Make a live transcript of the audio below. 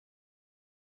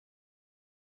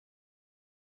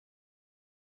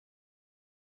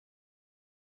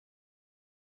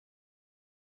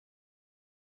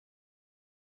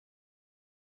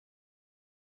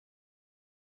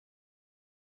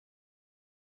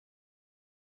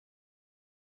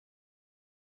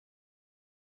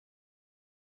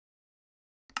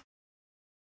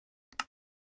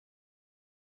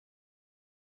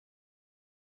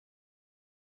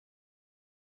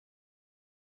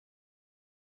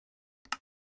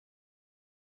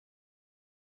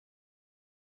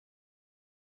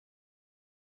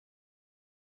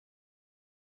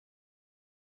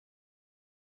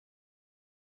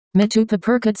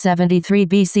Mitupapercut 73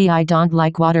 BC. I don't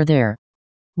like water there.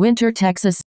 Winter,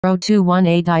 Texas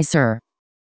 0218. I sir.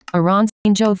 Iran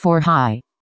Joe 4 high.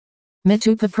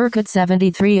 Mitupapercut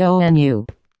 73 ONU.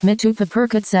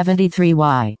 Mitupapercut 73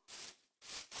 Y.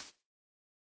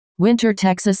 Winter,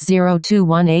 Texas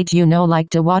 0218. You know like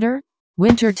the water?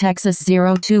 Winter, Texas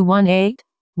 0218.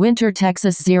 Winter,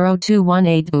 Texas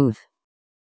 0218. Booth.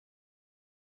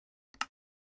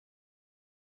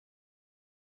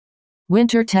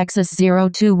 Winter, Texas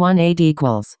 0218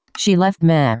 equals. She left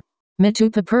meh.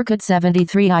 Mitupapercut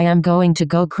 73. I am going to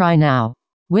go cry now.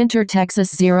 Winter,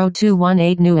 Texas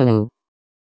 0218. Nuulu.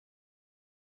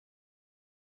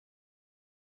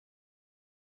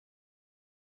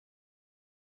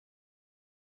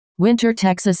 Winter,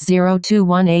 Texas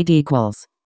 0218 equals.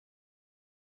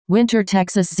 Winter,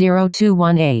 Texas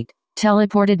 0218.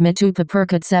 Teleported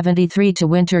Mitupapercut 73 to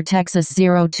Winter, Texas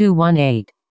 0218.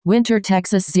 Winter,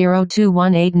 Texas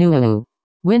 0218. Nuulu.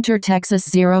 Winter, Texas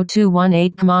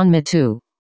 0218. Come on Mitu.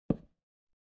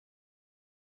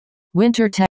 Winter,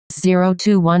 Texas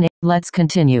 0218. Let's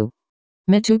continue.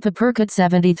 Mitupapercut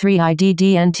 73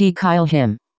 IDDNT Kyle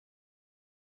him.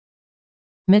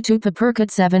 Mitupapercut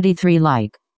 73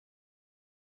 like.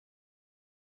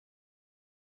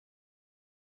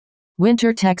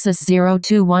 Winter, Texas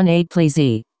 0218 please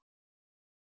e.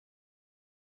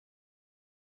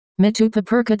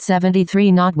 Mitupapercut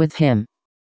 73 not with him.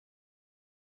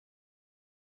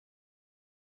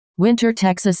 Winter,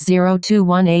 Texas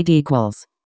 0218 equals.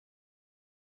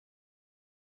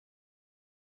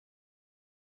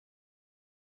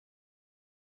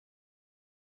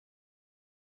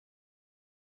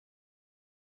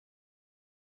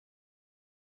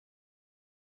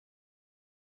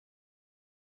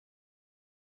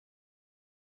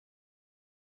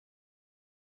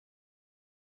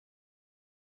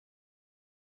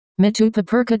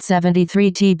 Mitupapercut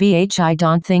 73 tbh. I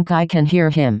don't think I can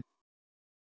hear him.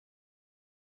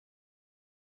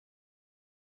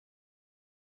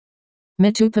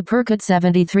 Mitupapercut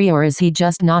 73 or is he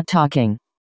just not talking?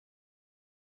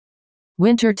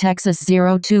 Winter, Texas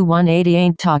 0218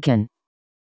 ain't talking.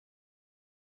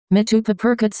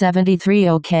 Mitupapercut 73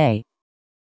 okay.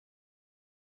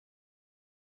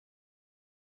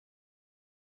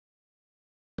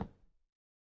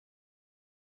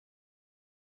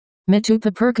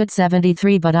 Mitupapercut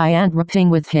 73 but I ain't rapping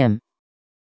with him.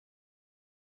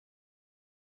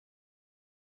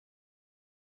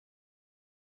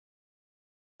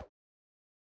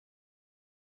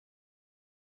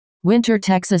 Winter,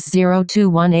 Texas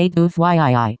 0218 oof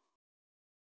yii.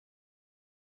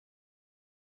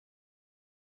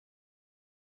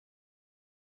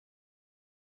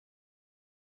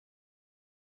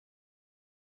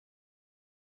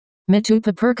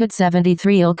 Mitupapercut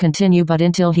 73 'll continue but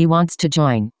until he wants to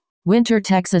join. Winter,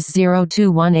 Texas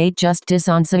 0218 just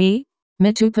disansai.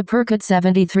 Mitupapercut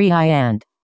 73 I and.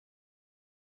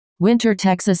 Winter,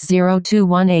 Texas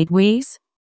 0218 wees.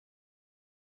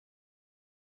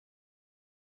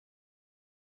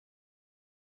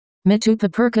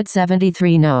 Mitupapercut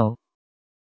 73 no.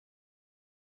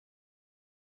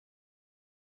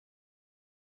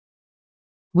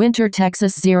 Winter,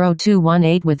 Texas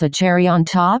 0218 with a cherry on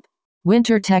top.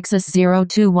 Winter, Texas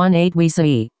 0218 we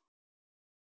see.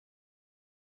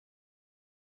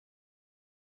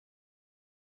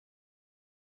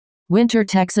 Winter,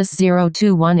 Texas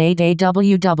 0218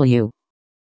 AWW.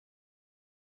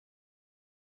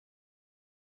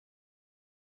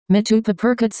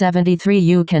 Mitupapercut 73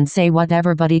 you can say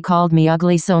whatever but he called me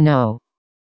ugly so no.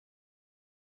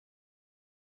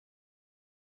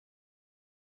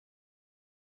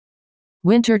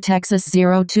 Winter, Texas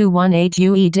 0218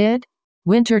 UE did?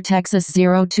 Winter, Texas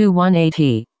 0218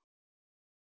 he.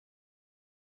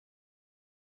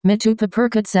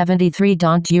 Mitupapercut 73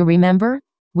 don't you remember?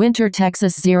 Winter,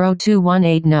 Texas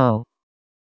 0218 no.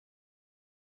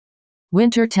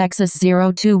 Winter, Texas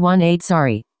 0218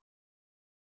 sorry.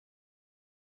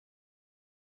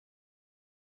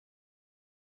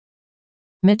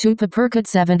 Mitupapercut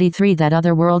 73 that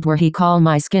other world where he call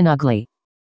my skin ugly.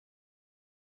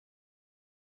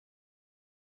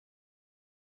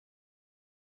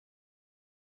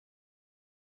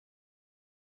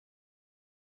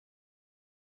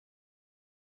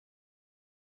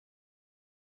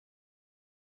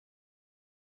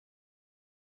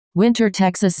 Winter,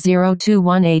 Texas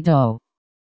 02180.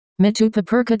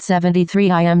 Mitupapercut 73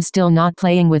 I am still not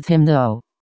playing with him though.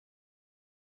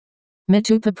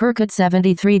 Mitupapercut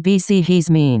 73 BC he's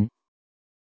mean.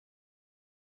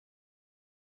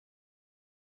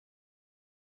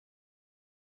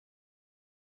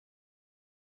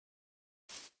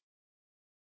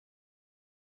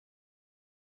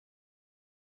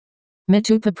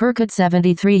 Mitupa Perkut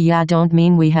 73 Yeah, don't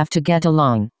mean we have to get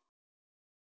along.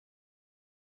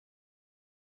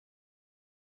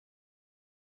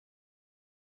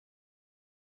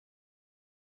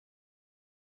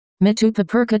 Mitupa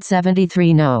Perkut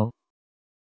 73 No.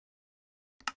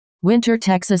 Winter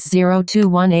Texas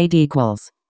 0218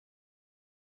 equals.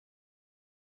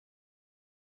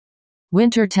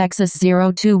 Winter Texas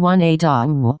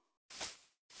 0218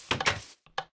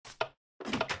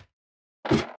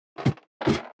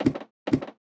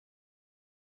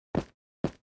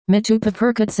 Mitupa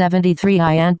Perkut 73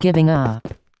 I ain't giving up.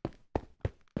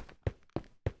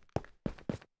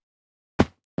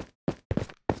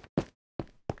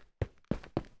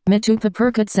 Mitupa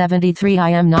Perkut 73 I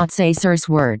am not say sirs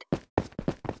word.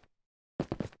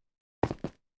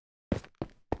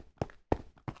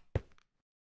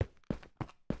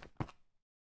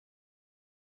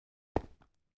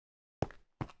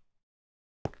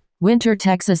 Winter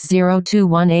Texas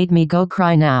 0218 me go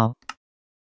cry now.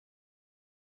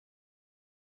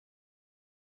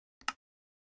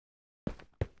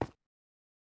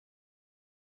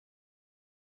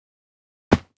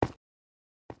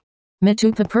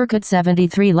 Mitupa Perkut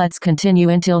 73 let's continue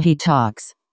until he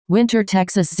talks. Winter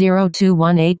Texas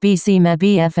 0218 BC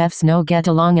me BFFs no get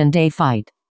along and they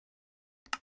fight.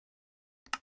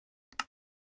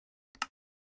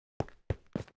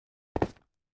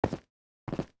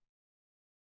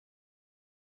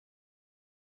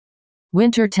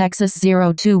 Winter Texas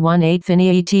 0218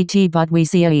 Finny ETT but we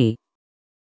see a.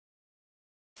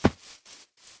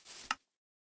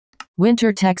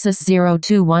 Winter Texas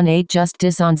 0218 just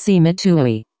dis on C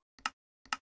Mitui.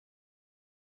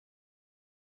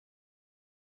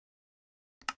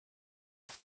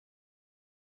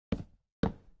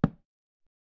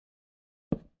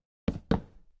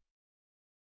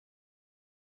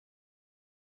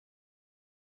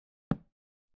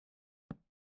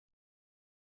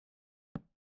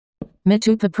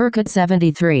 Mitupa Perkut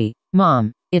 73.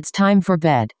 Mom, it's time for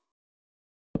bed.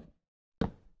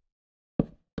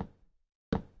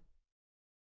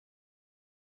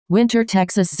 Winter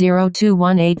Texas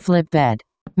 0218 flip bed.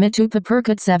 Mitupa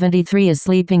Perkut 73 is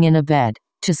sleeping in a bed.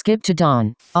 To skip to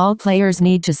dawn, all players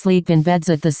need to sleep in beds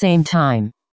at the same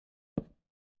time.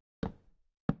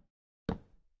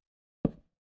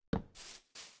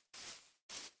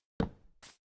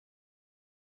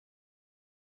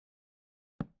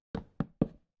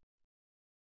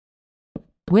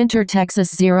 Winter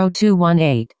Texas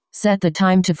 0218. Set the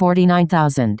time to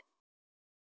 49,000.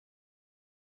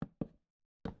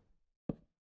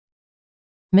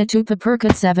 Mitupa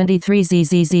Perkut 73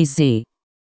 ZZZZ.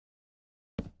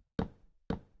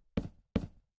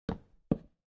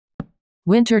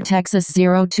 Winter Texas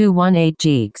 0218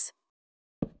 Jeeks.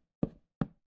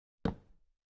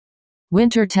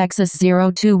 Winter Texas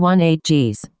 0218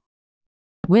 Gs.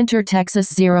 Winter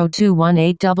Texas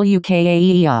 0218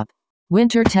 WKAE up.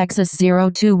 Winter Texas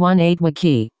 0218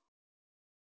 Waki.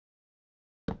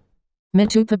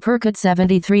 Mitupa Perkut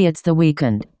 73 it's the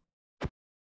weekend.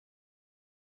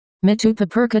 Mitupa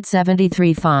Perkut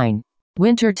 73 fine.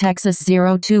 Winter Texas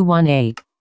 0218.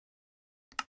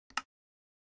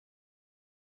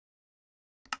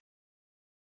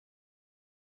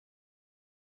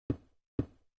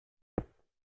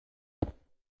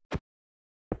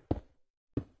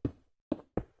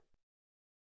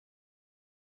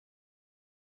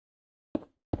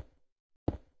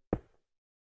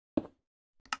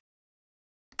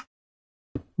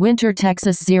 Winter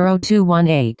Texas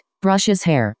 0218. Brush his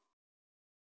hair.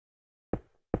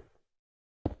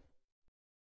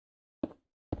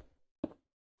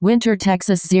 Winter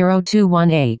Texas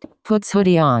 0218. Puts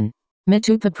hoodie on.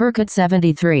 Mitupa Perkut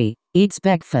 73. Eats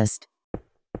breakfast.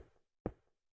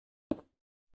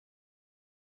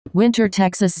 Winter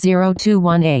Texas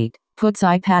 0218. Puts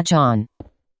eye patch on.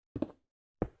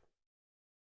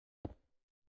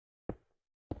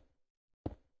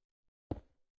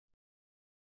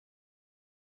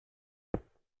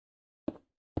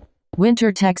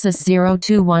 Winter Texas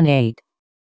 0218.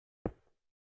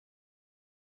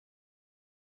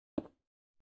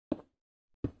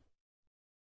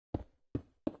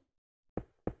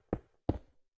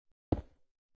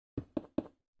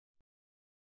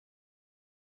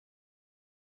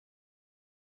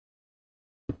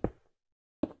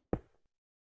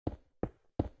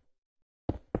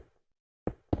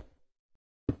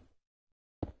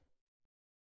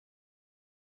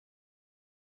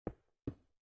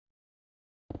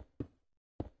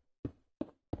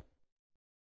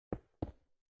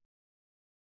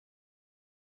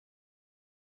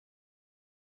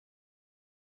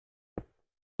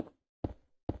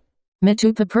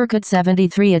 Mitupa Perkut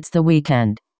 73 it's the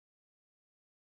weekend.